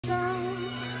Je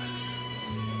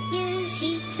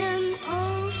ziet hem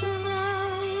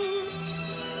overal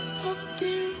op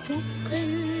de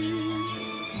hoeken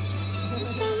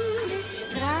van de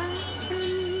straten.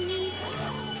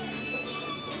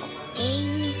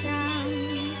 Eenzaam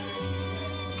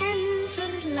en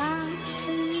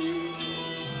verlaten.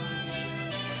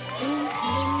 Een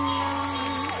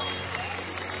glimlach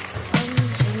om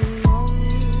zijn mond.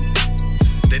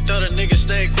 They thought a nigga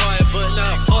stay quiet, but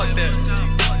nah, fuck that.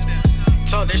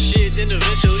 Talk that shit, then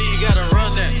eventually you gotta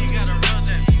run that.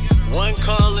 One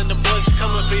call and the boys is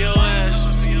coming for your ass.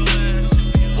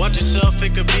 Watch yourself,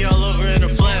 it could be all over in a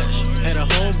flash. Had a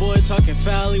homeboy talking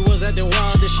foul, he was acting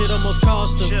wild, this shit almost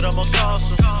cost him.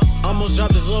 Almost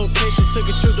dropped his location, took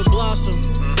a trip to Blossom.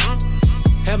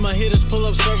 Had my hitters pull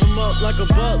up, serve him up like a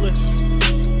butler.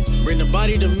 Bring the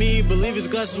body to me, believe his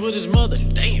glasses with his mother.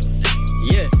 Damn.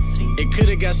 Yeah, it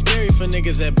coulda got scary for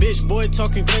niggas. That bitch boy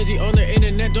talking crazy on the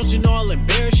internet. Don't you know I'll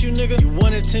embarrass you, nigga? You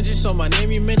want attention, so my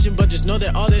name you mentioned, but just know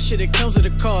that all that shit, it comes at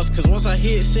a cost. Cause once I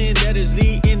hit sin, that is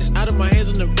the end. It's out of my hands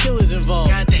when them killers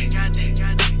involved.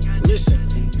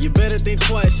 Listen, you better think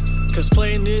twice, cause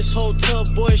playing this whole tough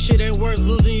boy shit ain't worth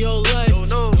losing your life.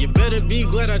 You better be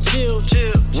glad I chilled.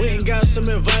 Went and got some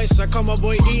advice. I called my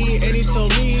boy E and he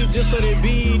told me, just let it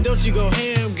be, don't you go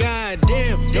ham.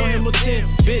 Goddamn, no him with 10.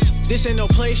 Bitch, this ain't no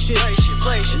play shit.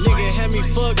 Nigga had me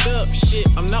fucked up. Shit,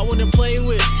 I'm not one to play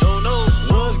with.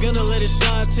 Was gonna let it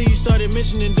slide till you started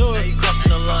mentioning door. Now you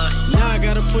crossing the line. Now I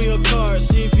gotta pull your card,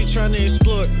 see if you tryna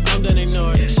explore. I'm done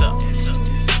ignoring it.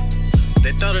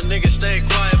 They thought a nigga stay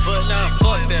quiet, but nah,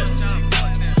 fuck that.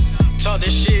 Talk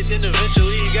that shit, then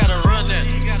eventually you gotta run that.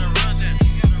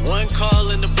 One call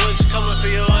and the boys is coming for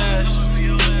your ass.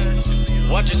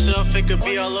 Watch yourself, it could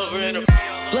be all over in a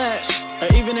flash,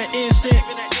 or even an instant.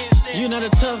 You not a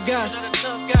tough guy,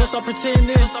 so stop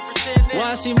pretending.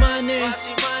 Why I see my name,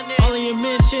 all in your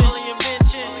mentions.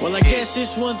 Well, I guess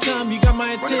this one time you got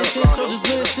my attention, so just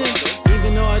listen.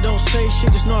 Even though I don't say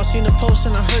shit, just know I seen the post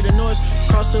and I heard the noise.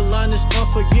 Cross the line is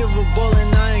unforgivable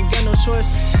and I ain't got no choice.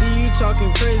 See you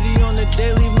talking crazy on the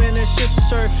daily, man, that shit's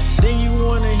absurd. Then you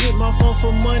wanna hit my phone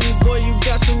for money, boy, you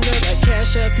got some nerve. Like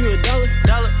Cash App, you $1.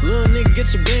 Little nigga,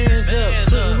 get your bands up.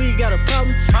 Twin, we got a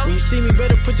problem. When you see me,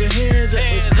 better put your hands up.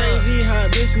 It's crazy how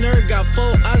this nerd got 4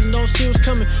 eyes and don't see what's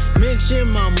coming. Mention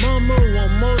my mama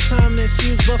one more time, then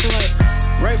she was buffing like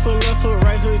right foot, left foot,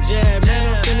 right hook, jab. Man,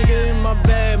 I'm finna get in my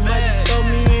bag. Might just throw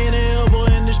me in the elbow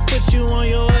and just put you on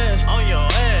your ass.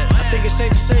 I think it's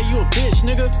safe to say you a bitch,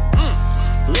 nigga.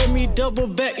 Let me double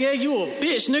back, yeah, you a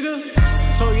bitch, nigga.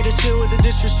 Told you to chill with the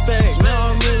disrespect. Now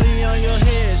I'm really on your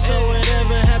head. So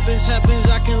whatever happens, happens.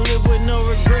 I can live with no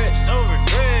regrets.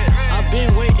 I've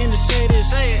been waiting to say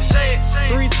this.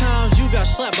 3 times you got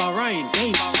slapped by Ryan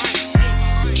Davis.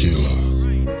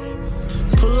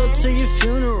 Pull up to your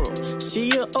funeral, see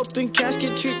your open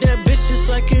casket, treat that bitch just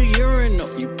like a urinal.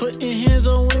 You putting hands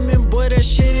on women, boy, that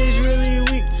shit is really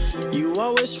weak. You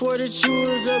always swore that you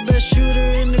was the best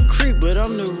shooter in the creek, but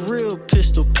I'm the real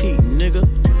Pistol Pete.